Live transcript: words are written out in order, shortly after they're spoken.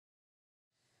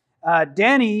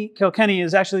Danny Kilkenny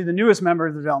is actually the newest member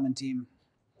of the development team.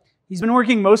 He's been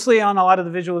working mostly on a lot of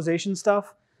the visualization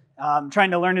stuff,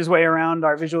 trying to learn his way around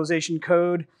our visualization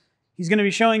code. He's going to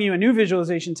be showing you a new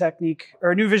visualization technique,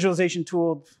 or a new visualization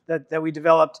tool that we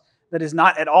developed that is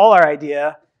not at all our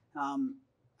idea.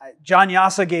 John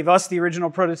Yassa gave us the original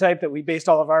prototype that we based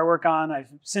all of our work on. I've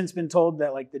since been told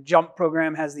that like the jump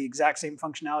program has the exact same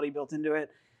functionality built into it.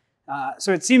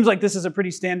 So it seems like this is a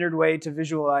pretty standard way to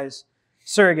visualize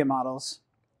surrogate models.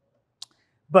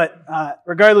 But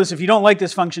regardless, if you don't like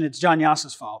this function, it's John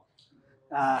Yassa's fault.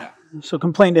 So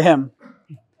complain to him.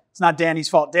 It's not Danny's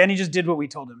fault. Danny just did what we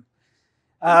told him.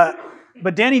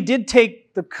 But Danny did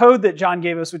take the code that John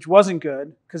gave us, which wasn't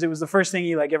good, because it was the first thing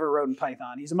he like ever wrote in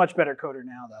Python. He's a much better coder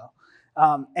now,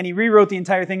 though. And he rewrote the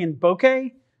entire thing in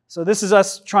Bokeh. So this is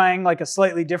us trying like a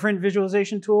slightly different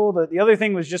visualization tool. The other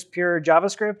thing was just pure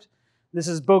JavaScript. This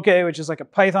is Bokeh, which is like a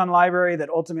Python library that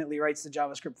ultimately writes the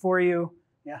JavaScript for you.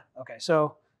 Yeah, okay,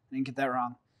 so I didn't get that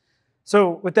wrong.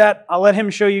 So with that, I'll let him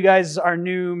show you guys our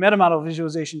new Metamodel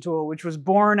visualization tool, which was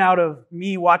born out of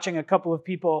me watching a couple of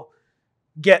people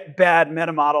get bad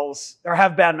metamodels, or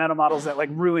have bad metamodels that like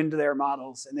ruined their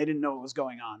models and they didn't know what was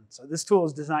going on. So this tool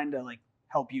is designed to like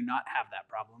help you not have that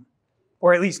problem,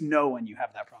 or at least know when you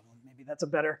have that problem. Maybe that's a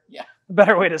better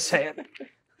way to say it.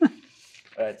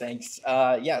 All right, thanks.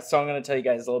 Yeah, so I'm going to tell you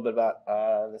guys a little bit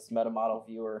about this Metamodel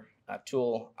viewer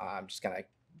tool. I'm just going to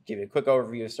give you a quick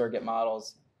overview of surrogate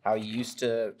models, how you used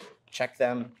to check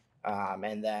them,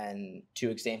 and then 2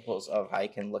 examples of how you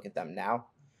can look at them now.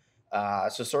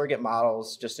 So surrogate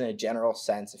models, just in a general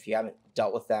sense, if you haven't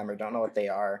dealt with them or don't know what they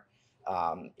are,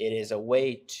 it is a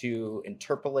way to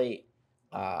interpolate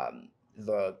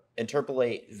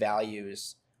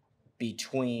values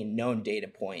between known data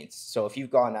points. So if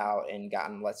you've gone out and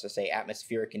gotten, let's just say,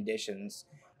 atmospheric conditions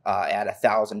at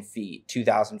 1,000 feet,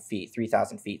 2,000 feet,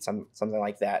 3,000 feet, something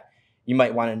like that, you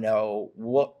might want to know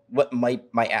what my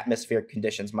atmospheric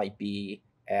conditions might be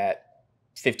at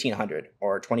 1,500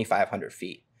 or 2,500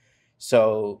 feet.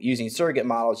 So using surrogate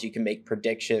models, you can make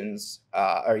predictions,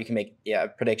 or you can make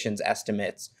predictions,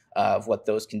 estimates of what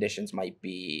those conditions might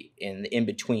be in the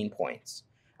in-between points.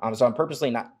 So I'm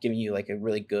purposely not giving you like a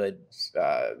really good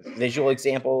visual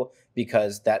example,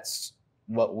 because that's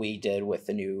what we did with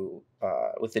the new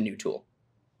tool.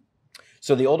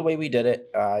 So the old way we did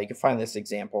it, you can find this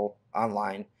example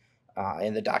online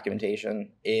in the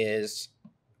documentation, is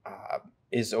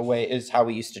how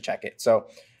we used to check it. So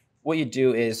what you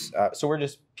do is, so we're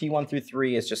just P1 through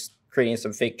 3 is just creating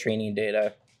some fake training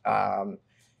data.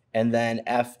 And then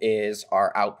F is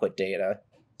our output data.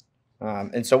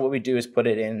 And so what we do is put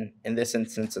it in this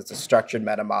instance, it's a structured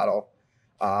meta model.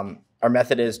 Our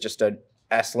method is just a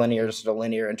S-linear, just a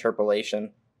linear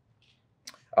interpolation.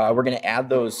 We're going to add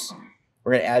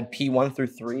P1 through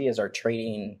 3 as our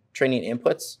training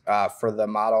inputs for the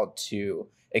model to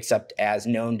accept as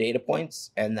known data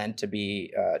points, and then to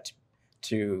be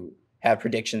to have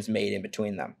predictions made in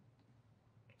between them.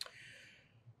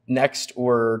 Next,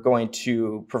 we're going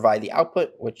to provide the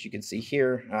output, which you can see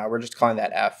here. We're just calling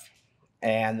that F.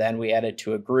 And then we add it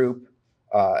to a group,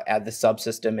 add the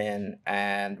subsystem in,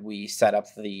 and we set up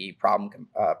the problem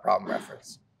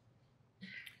reference.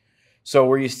 So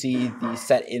where you see the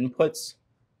set inputs,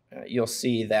 you'll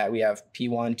see that we have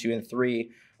P1, 2, and 3,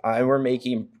 and we're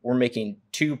making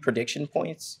 2 prediction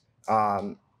points.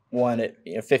 One at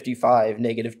 55,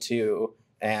 -2,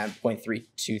 and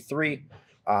 0.323,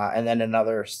 and then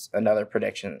another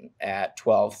prediction at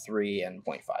 12, 3, and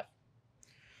 0.5.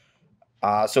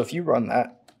 So if you run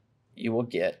that, you will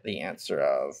get the answer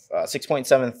of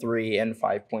 6.73 and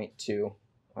 5.2.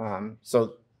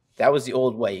 So that was the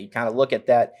old way. You kind of look at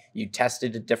that, you test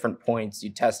it at different points, you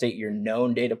test it your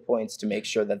known data points to make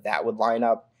sure that that would line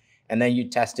up, and then you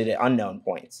test it at unknown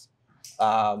points.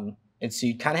 And so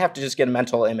you kind of have to just get a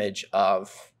mental image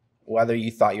of whether you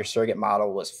thought your surrogate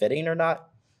model was fitting or not.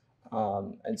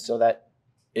 And so that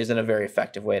isn't a very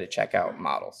effective way to check out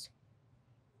models.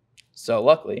 So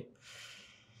luckily,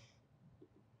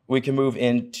 we can move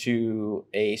into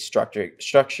a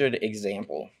structured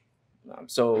example.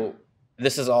 So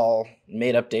this is all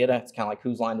made up data. It's kind of like,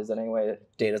 whose line is it anyway?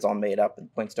 Data's all made up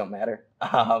and points don't matter.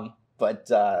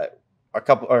 But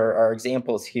our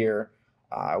examples here,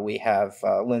 we have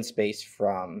lens space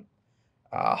from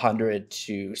 100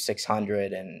 to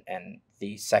 600, and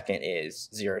the second is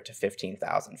 0 to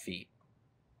 15,000 feet.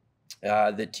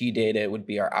 The T data would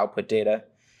be our output data.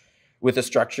 With a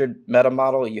structured meta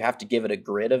model, you have to give it a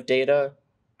grid of data.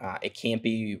 It can't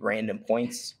be random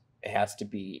points. It has to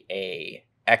be a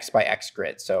X by X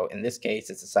grid. So in this case,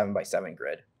 it's a 7 by 7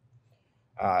 grid.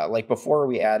 Like before,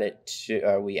 we add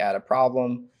a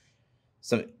problem.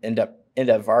 some end-up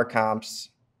var comps,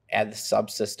 add the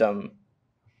subsystem,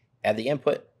 add the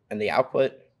input and the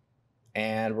output,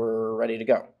 and we're ready to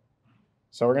go.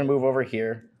 So we're going to move over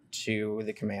here to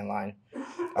the command line.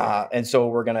 And so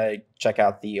we're going to check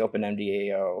out the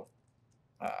OpenMDAO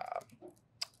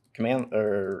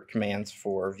commands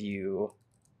for view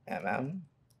MM.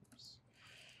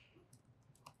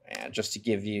 And just to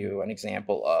give you an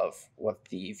example of what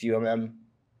the view MM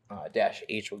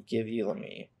 -H will give you, let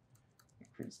me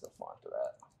increase the font of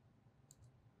that.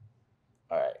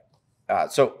 All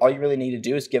right. So all you really need to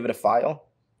do is give it a file.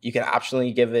 You can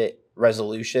optionally give it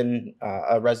resolution,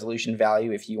 a resolution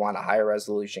value if you want a higher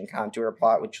resolution contour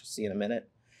plot, which you'll see in a minute.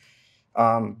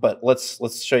 But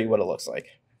let's show you what it looks like.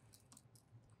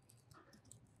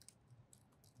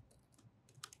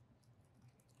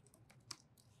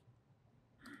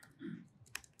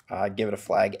 Give it a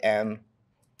flag M,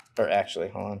 or actually,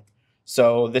 hold on.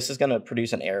 So this is going to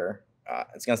produce an error.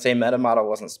 It's going to say metamodel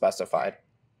wasn't specified.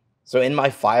 So in my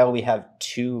file, we have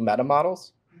 2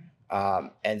 metamodels.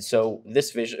 And so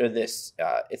this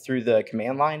through the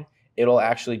command line, it'll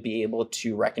actually be able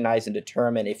to recognize and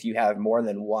determine if you have more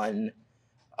than one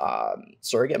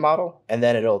surrogate model, and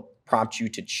then it'll prompt you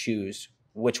to choose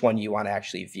which one you want to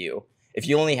actually view. If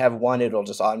you only have one, it'll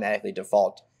just automatically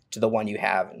default to the one you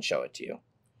have and show it to you.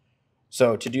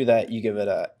 So to do that, you give it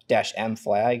a -M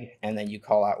flag, and then you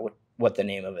call out what the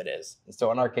name of it is.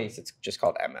 So in our case, it's just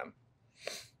called MM.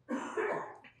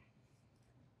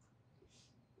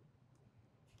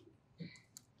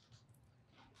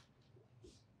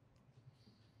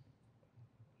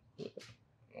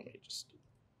 Let me just,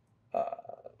 all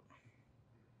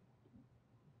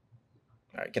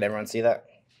right, can everyone see that?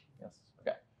 Yes.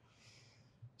 Okay.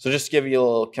 So just to give you a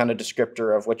little kind of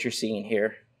descriptor of what you're seeing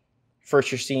here.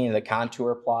 First, you're seeing the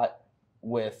contour plot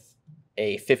with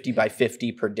a 50 by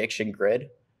 50 prediction grid.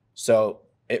 So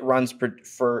it runs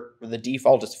for the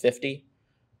default is 50.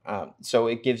 So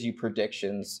it gives you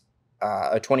predictions,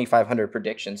 2,500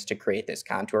 predictions to create this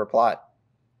contour plot.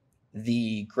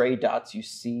 The gray dots you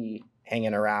see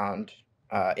hanging around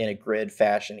in a grid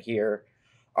fashion here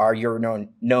are your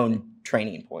known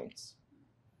training points.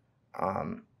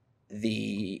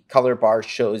 The color bar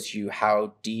shows you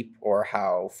how deep or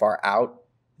how far out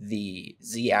the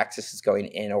z-axis is going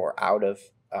in or out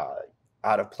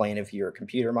of plane of your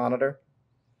computer monitor.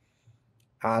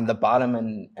 On the bottom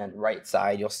and right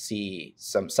side, you'll see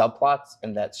some subplots,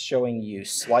 and that's showing you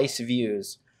slice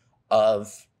views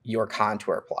of your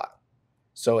contour plot.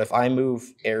 So if I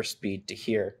move airspeed to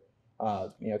here,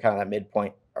 kind of that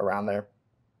midpoint around there,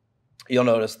 you'll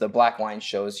notice the black line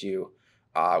shows you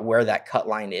where that cut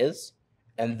line is,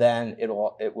 and then it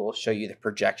will show you the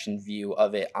projection view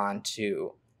of it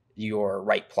onto your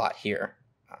right plot here.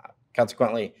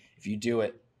 Consequently, if you do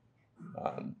it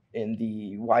in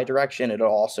the Y direction, it'll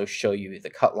also show you the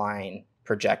cut line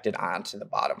projected onto the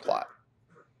bottom plot.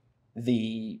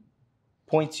 The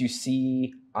points you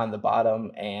see on the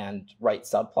bottom and right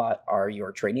subplot are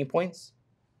your training points,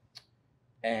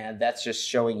 and that's just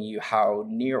showing you how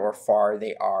near or far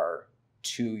they are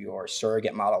to your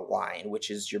surrogate model line, which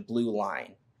is your blue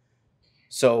line.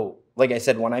 So like I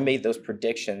said, when I made those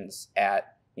predictions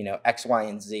at X, Y,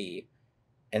 and Z,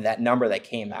 and that number that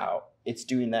came out, it's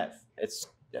doing that.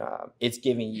 It's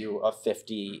giving you a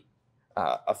 50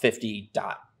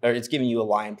 dot, or it's giving you a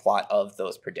line plot of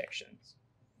those predictions.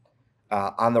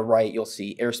 On the right, you'll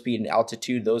see airspeed and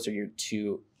altitude. Those are your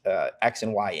 2 X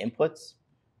and Y inputs.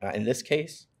 In this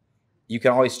case, you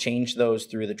can always change those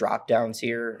through the drop downs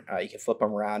here. You can flip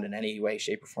them around in any way,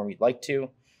 shape, or form you'd like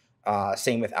to.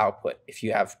 Same with output. If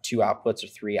you have 2 outputs or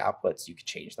 3 outputs, you can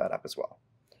change that up as well.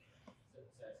 So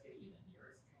that's getting you the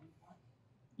nearest training point?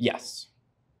 Yes.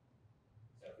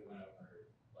 So if we went over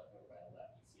right or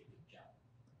left, you see a big jump.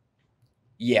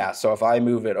 Yeah. So if I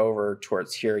move it over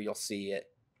towards here, you'll see it.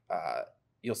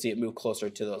 You'll see it move closer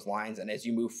to those lines, and as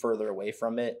you move further away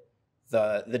from it,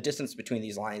 the distance between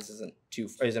these lines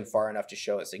isn't far enough to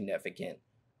show a significant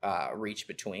reach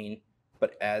between.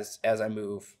 But as I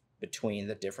move between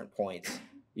the different points,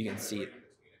 you can see.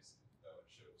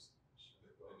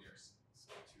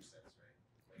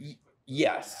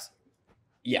 Yes.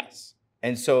 Yes.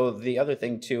 And so the other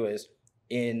thing too is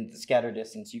in the scatter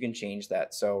distance, you can change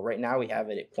that. So right now we have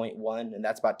it at 0.1, and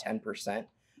that's about 10%.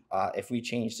 If we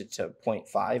changed it to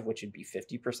 0.5, which would be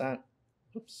 50%.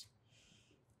 Oops.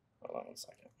 Hold on one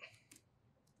second.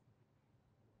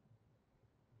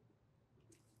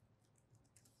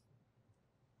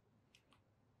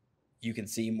 You can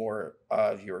see more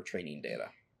of your training data.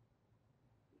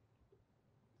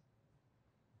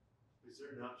 Is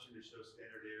there an option to show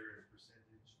standard error in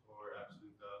percentage or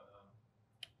absolute?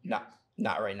 No.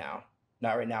 Not right now.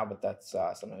 Not right now, but that's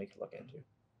something we could look into.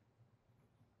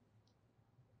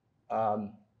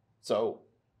 So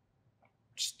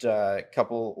just a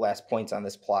couple last points on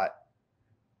this plot.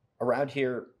 Around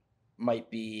here might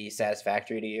be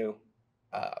satisfactory to you,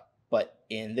 but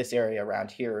in this area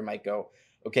around here, it might go,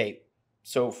 okay,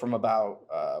 so from about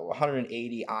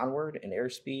 180 onward in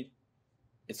airspeed,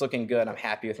 it's looking good. I'm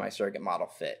happy with my surrogate model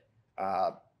fit.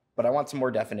 But I want some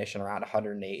more definition around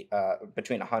 108,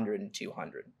 between 100 and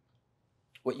 200.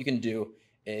 What you can do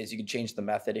is you can change the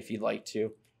method if you'd like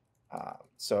to.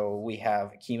 So we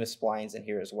have Chemus splines in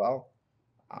here as well.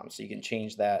 So you can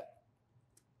change that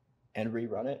and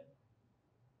rerun it.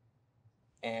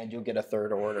 And you'll get a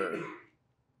third order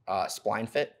spline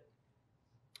fit.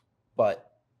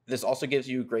 But this also gives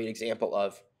you a great example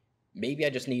of maybe I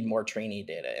just need more training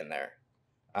data in there.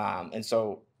 And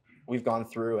so we've gone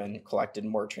through and collected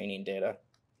more training data.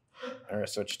 I'm going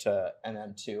to switch to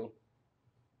NM2.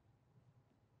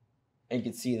 And you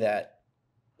can see that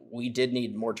we did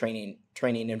need more training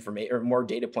information or more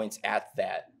data points at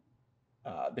that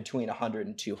between 100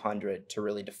 and 200 to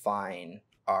really define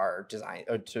our design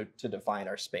or to define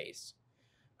our space.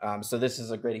 So this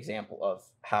is a great example of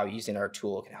how using our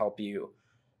tool can help you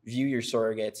view your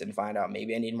surrogates and find out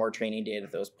maybe I need more training data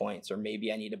at those points, or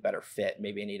maybe I need a better fit.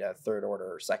 Maybe I need a third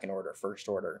order, second order, first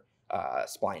order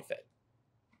spline fit.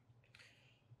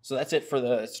 So that's it for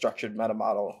the structured meta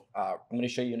model. I'm going to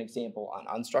show you an example on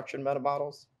unstructured meta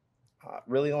models.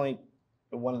 Really only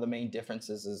one of the main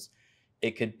differences is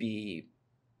it can be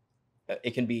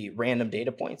random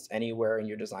data points anywhere in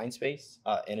your design space,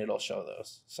 and it'll show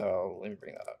those. So let me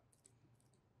bring that up.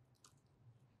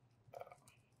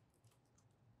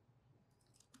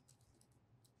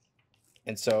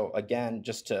 And so again,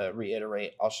 just to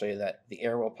reiterate, I'll show you that the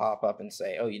error will pop up and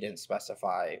say, "Oh, you didn't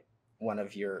specify one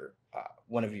of your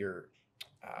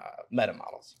meta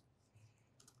models."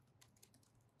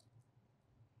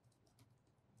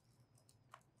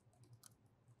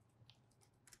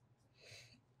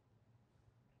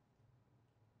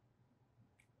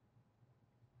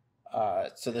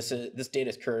 So this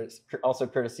data is also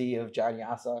courtesy of John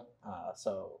Yassa.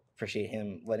 So appreciate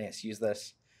him letting us use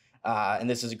this. And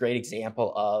this is a great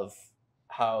example of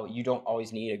how you don't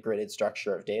always need a gridded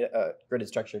structure of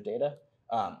data.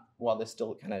 While this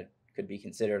still kind of could be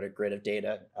considered a grid of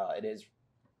data, it is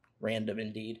random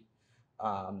indeed.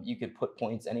 You could put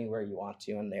points anywhere you want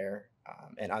to in there,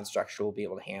 and unstructured will be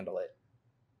able to handle it.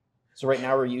 So right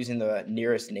now we're using the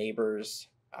nearest neighbors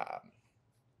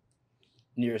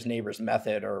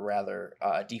method, or rather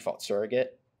default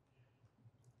surrogate.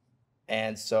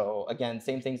 And so again,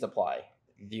 same things apply.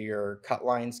 Your cut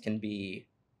lines can be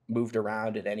moved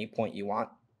around at any point you want.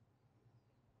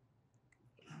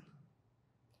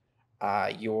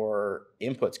 Your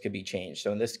inputs could be changed.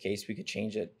 So in this case, we could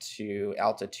change it to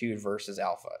altitude versus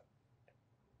alpha.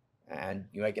 And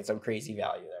you might get some crazy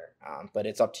value there. But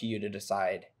it's up to you to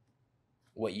decide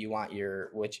what you want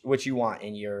what you want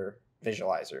in your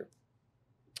visualizer.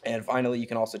 And finally, you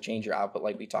can also change your output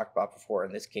like we talked about before.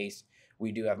 In this case,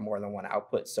 we do have more than one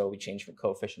output, so we change from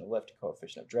coefficient of lift to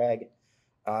coefficient of drag.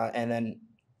 And then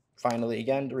finally,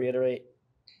 again, to reiterate,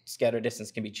 scatter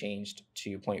distance can be changed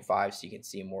to 0.5 so you can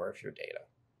see more of your data.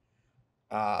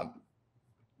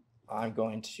 I'm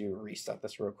going to reset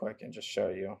this real quick and just show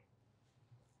you.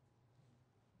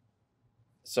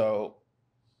 So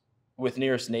with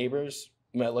nearest neighbors,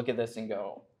 you might look at this and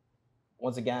go,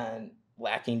 once again,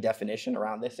 lacking definition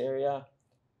around this area,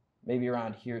 maybe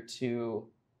around here too,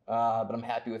 but I'm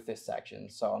happy with this section.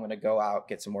 So I'm going to go out,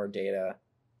 get some more data,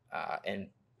 and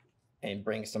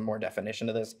bring some more definition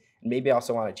to this. And maybe I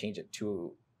also want to change it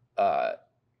to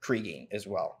Krieging as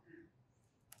well.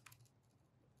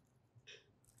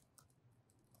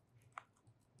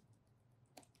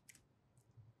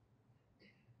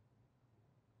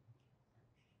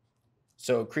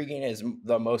 So Krieging is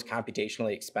the most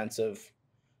computationally expensive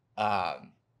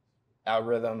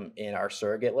algorithm in our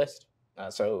surrogate list.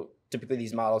 So typically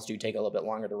these models do take a little bit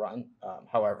longer to run.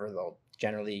 However,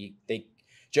 they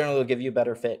generally will give you a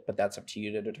better fit, but that's up to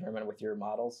you to determine with your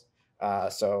models.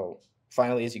 So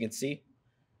finally, as you can see,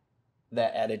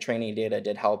 that added training data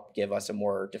did help give us a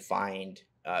more defined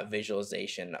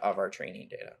visualization of our training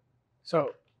data.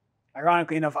 So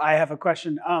ironically enough, I have a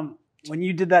question. When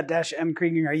you did that -M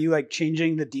Krieging, are you like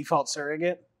changing the default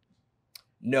surrogate?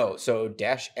 No, so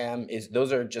 -M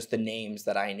those are just the names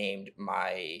that I named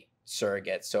my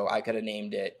surrogate. So I could have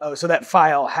named it. Oh, so that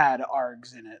file had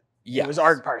args in it. Yeah, it was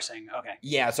arg parsing. Okay.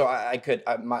 Yeah, so it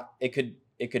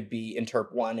could be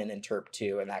interp1 and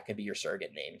interp2, and that could be your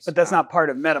surrogate names. But that's not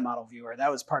part of Metamodel Viewer. That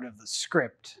was part of the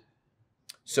script.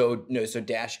 So no, so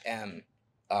dash M,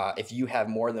 if you have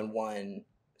more than one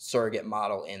surrogate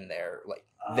model in there, like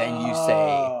then you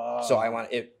say, so I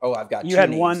want it. Oh, I've got You two had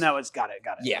names. one that was got it.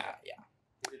 Yeah, yeah.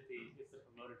 Is the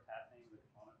promoted path name the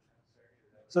component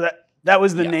necessary? So that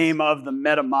was the Yes. name of the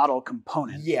Metamodel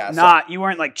component. Yeah, Not you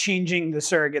weren't like changing the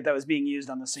surrogate that was being used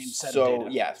on the same set of So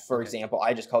data. yeah, for example,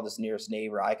 I just call this nearest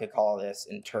neighbor. I could call this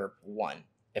interp1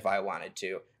 if I wanted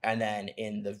to, and then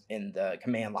in the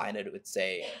command line it would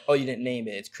say, oh, you didn't name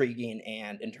it. It's Krieging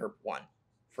and interp1,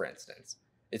 for instance.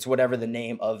 It's whatever the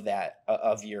name of that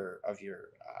of your.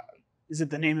 Is it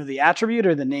the name of the attribute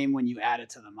or the name when you add it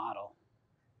to the model?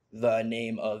 The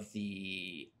name of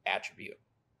the attribute.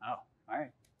 Oh, all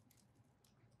right.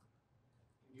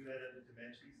 You add the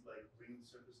dimensions like wing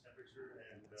surface temperature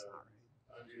and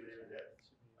undulated depth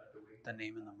at the wing. The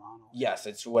name in the model. Yes,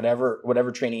 it's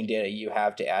whatever training data you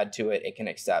have to add to it, it can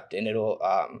accept, and it'll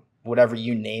whatever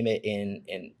you name it in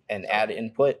an add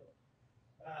input.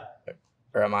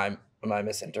 Or am I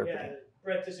misinterpreting? Yeah,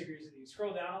 Brett disagrees with you.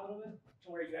 Scroll down a little bit to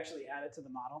where you actually add it to the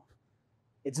model.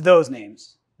 It's those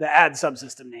names, the add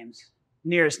subsystem names,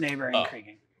 nearest neighbor and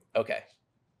Krieging. Okay,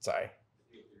 sorry.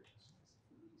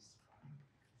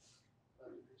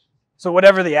 So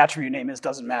whatever the attribute name is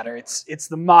doesn't matter. It's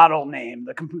the model name,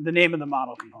 the name of the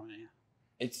model component.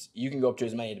 Yeah. You can go up to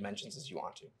as many dimensions as you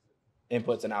want to,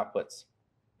 inputs and outputs,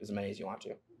 as many as you want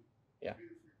to. Yeah.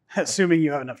 Assuming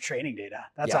you have enough training data,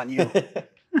 that's on you.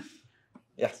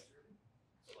 Yes.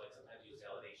 So like sometimes use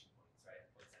validation points, right?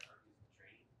 Points that aren't used in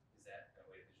training. Is that a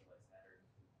way to visualize that?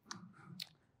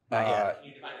 Or can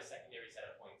you define a secondary set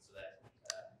of points so that?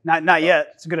 Not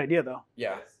yet. It's a good idea though.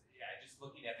 Yeah. Yeah, just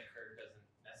looking at the curve doesn't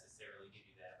necessarily give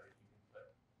you that, but if you can put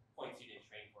points you didn't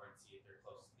train for and see if they're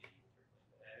close to the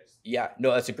interpolate. Yeah.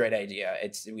 No, that's a great idea.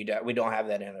 We don't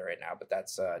have that in there right now, but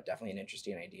that's definitely an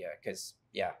interesting idea because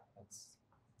yeah, that's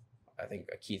I think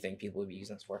a key thing people would be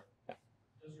using this for. Yeah.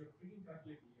 Does your Krieging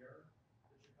calculate the error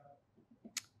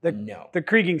that you have? No. The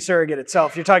Krieging surrogate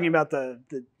itself, you're talking about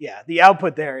the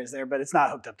output there is there, but it's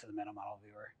not hooked up to the Metamodel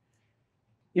viewer.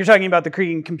 You're talking about the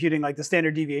Krieging computing like the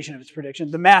standard deviation of its prediction.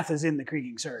 The math is in the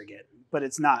Krieging surrogate, but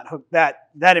it's not hooked.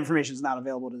 That information is not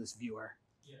available to this viewer.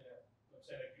 Yeah, I'm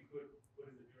saying if you could put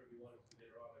in the viewer if you wanted to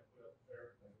later on, like put up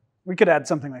error. We could add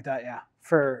something like that, yeah,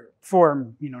 for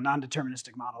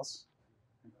non-deterministic models.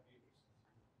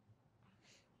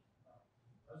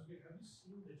 Have you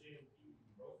seen the JMP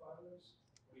profilers?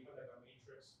 We have like a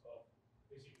matrix of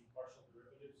basically partial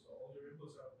derivatives. So all your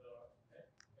inputs are on the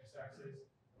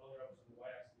x-axis, and all your outputs on the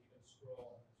y-axis. You can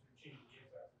scroll and change the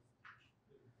x-axis.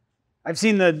 I've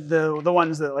seen the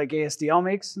ones that like ASDL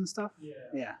makes and stuff.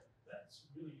 Yeah. That's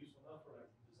really useful not for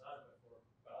like design, but for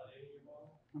validating your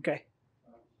model. Okay.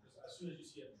 Because as soon as you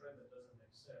see a trend that doesn't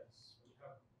make sense, when you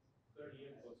have 30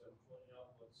 inputs and 20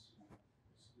 outputs,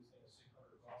 it's like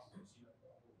 600 classes, you see that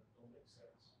problem that don't make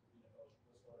sense. You know, that's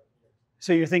what I hear.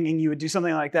 So you're thinking you would do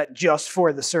something like that just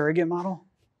for the surrogate model?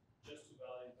 Just to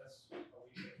validate, that's how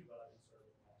we get to validate survey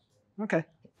models. Okay.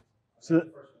 So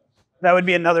that would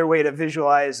be another way to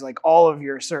visualize like all of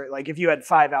your like if you had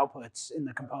 5 outputs in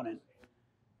the component.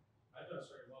 I've done a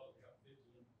survey model, we have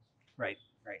 15. Right.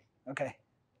 Okay.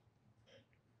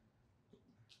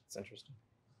 It's interesting.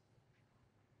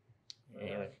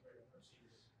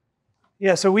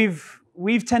 Yeah, so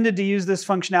we've tended to use this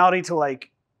functionality to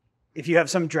like if you have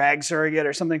some drag surrogate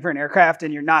or something for an aircraft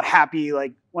and you're not happy,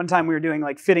 like one time we were doing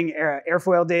like fitting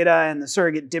airfoil data and the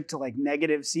surrogate dipped to like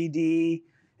negative CD.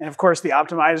 And of course the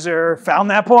optimizer found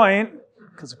that point,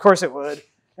 because of course it would.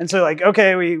 And so like,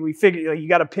 okay, we figured like, you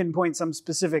got to pinpoint some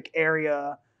specific area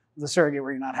of the surrogate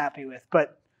where you're not happy with.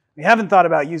 But we haven't thought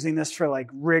about using this for like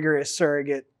rigorous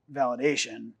surrogate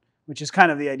validation, which is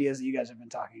kind of the ideas that you guys have been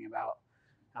talking about.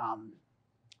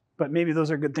 But maybe those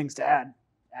are good things to add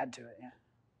to it, yeah.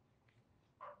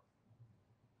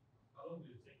 How long do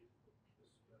you take it?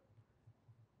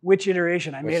 Which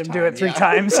iteration? I made him do time? it 3 Yeah.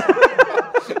 times.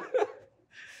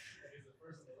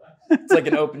 It's like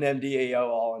an OpenMD AO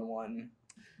all in one.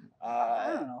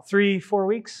 I don't know, 3-4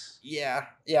 weeks. Yeah,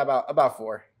 about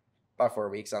 4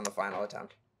 weeks on the final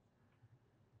attempt.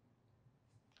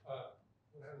 What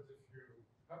happens if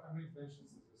how many dimensions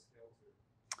does this scale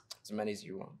to? As many as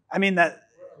you want. I mean that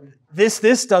this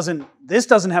doesn't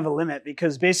have a limit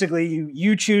because basically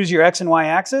you choose your X and Y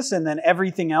axis and then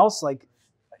everything else like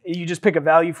you just pick a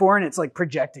value for and it's like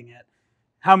projecting it.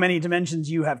 How many dimensions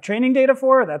you have training data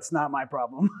for, that's not my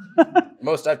problem.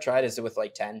 Most I've tried is with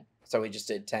like 10. So we just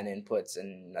did 10 inputs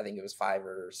and I think it was 5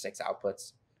 or 6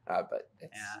 outputs. But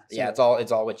it's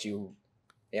all what you,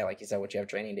 like you said, what you have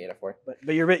training data for.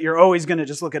 But you're always going to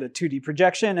just look at a 2D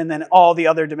projection and then all the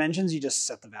other dimensions you just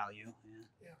set the value. Have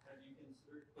you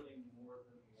considered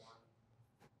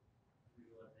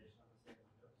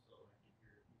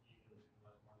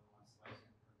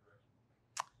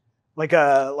like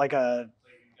a.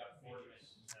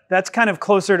 That's kind of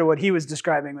closer to what he was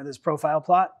describing with his profile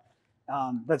plot.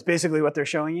 That's basically what they're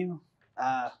showing you.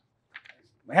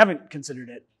 We haven't considered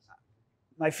it.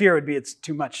 My fear would be it's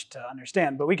too much to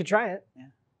understand, but we could try it. Yeah.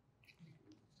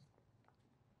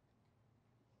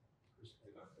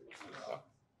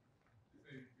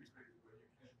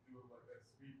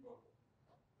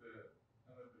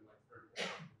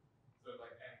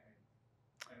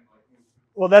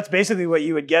 Well, that's basically what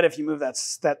you would get if you move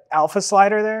that alpha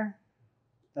slider there.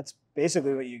 That's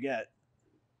basically what you get.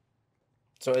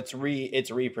 So it's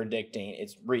re-predicting,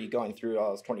 it's going through all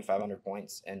those 2,500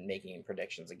 points and making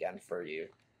predictions again for you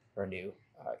for a new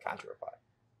contour reply.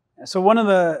 So one of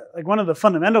the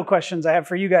fundamental questions I have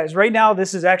for you guys right now,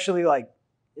 this is actually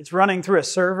it's running through a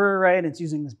server, right? It's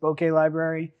using this bokeh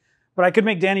library, but I could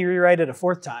make Danny rewrite it a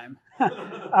fourth time.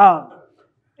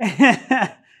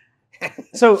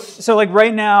 So like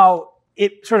right now,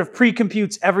 it sort of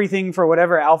pre-computes everything for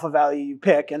whatever alpha value you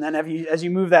pick, and then as you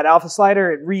move that alpha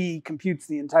slider, it re-computes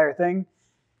the entire thing.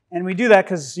 And we do that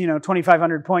because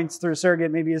 2,500 points through a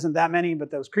surrogate maybe isn't that many,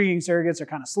 but those Kriging surrogates are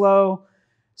kind of slow.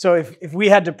 So if we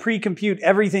had to pre-compute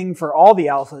everything for all the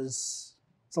alphas,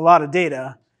 it's a lot of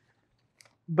data.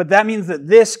 But that means that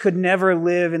this could never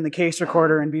live in the case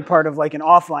recorder and be part of like an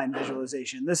offline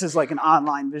visualization. This is like an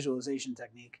online visualization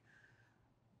technique.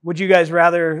 Would you guys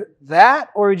rather that,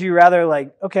 or would you rather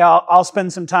okay, I'll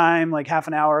spend some time, like half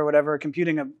an hour or whatever,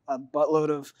 computing a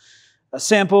buttload of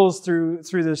samples through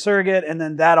the surrogate, and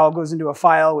then that all goes into a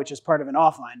file, which is part of an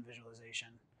offline visualization?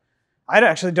 I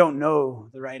actually don't know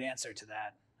the right answer to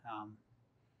that.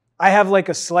 I have like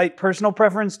a slight personal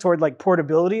preference toward like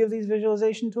portability of these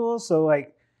visualization tools. So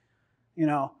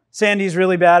Sandy's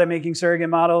really bad at making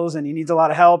surrogate models, and he needs a lot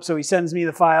of help, so he sends me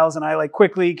the files, and I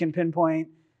quickly can pinpoint.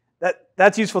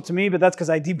 That's useful to me, but that's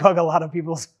because I debug a lot of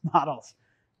people's models.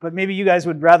 But maybe you guys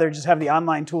would rather just have the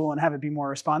online tool and have it be more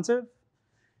responsive.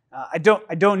 I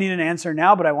don't need an answer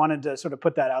now, but I wanted to sort of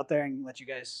put that out there and let you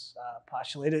guys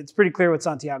postulate it. It's pretty clear what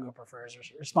Santiago prefers,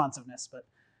 responsiveness, but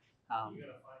You're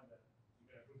gonna find that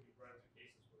you're gonna quickly run into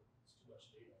cases where it's too much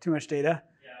data. Too much data.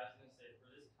 Yeah, I was gonna say for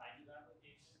this kind of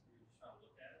application, you're just trying to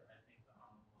look at it. I think the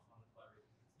on the flutter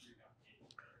is pretty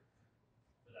complicated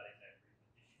for that exact reason.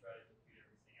 If you try to compute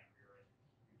everything after you're in,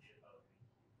 you get about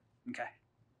it. Okay.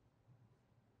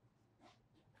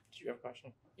 Do you have a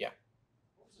question? Yeah.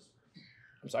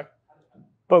 I'm sorry?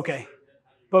 Bokeh.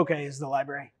 Bokeh is the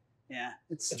library. Yeah.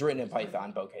 It's written in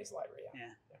Python, Bokeh's library.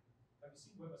 Yeah. Have you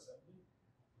seen WebAssembly?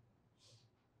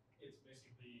 It's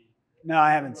basically No,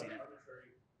 I haven't seen it.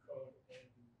 arbitrary code in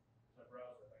the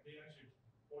browser. Like they actually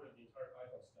ported the entire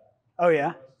Python stack. Oh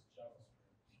yeah.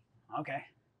 JavaScript. Okay.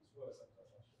 It's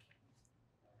WebAssembly.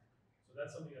 So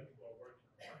that's something that people are working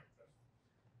on.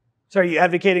 So are you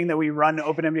advocating that we run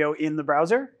OpenMDAO in the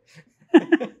browser? We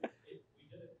did it.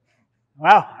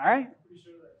 Wow. All right. I'm pretty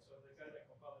sure that. So the guy that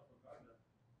compiled it from Ghana,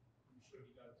 I'm sure he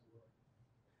got it to work.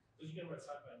 So you can write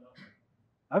side by number.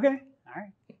 Okay. All right.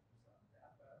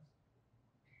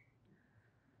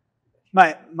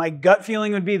 My gut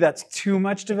feeling would be that's too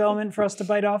much development for us to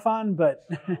bite off on, but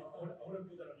I wouldn't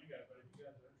put that on you guys, but if you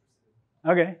guys are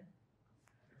interested. okay.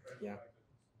 Yeah.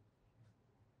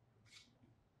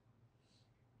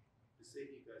 To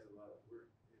save you guys a lot of work,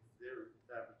 if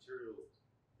that material,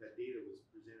 that data was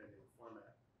presented in a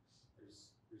format,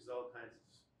 there's all kinds of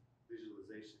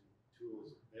visualization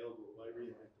tools available. Why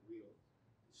reinvent the wheel?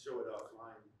 Show it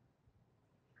offline.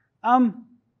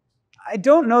 I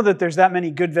don't know that there's that many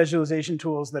good visualization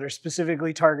tools that are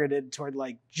specifically targeted toward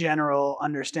like general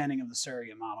understanding of the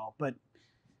surrogate model, but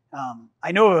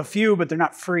I know of a few, but they're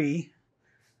not free,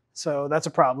 so that's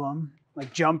a problem.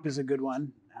 Like Jump is a good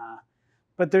one,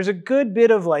 but there's a good bit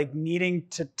of like needing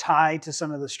to tie to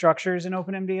some of the structures in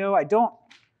OpenMDAO. I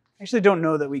actually don't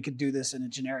know that we could do this in a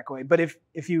generic way, but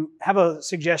if you have a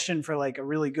suggestion for like a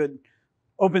really good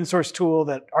open source tool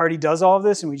that already does all of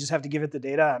this and we just have to give it the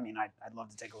data, I mean, I'd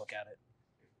love to take a look at it.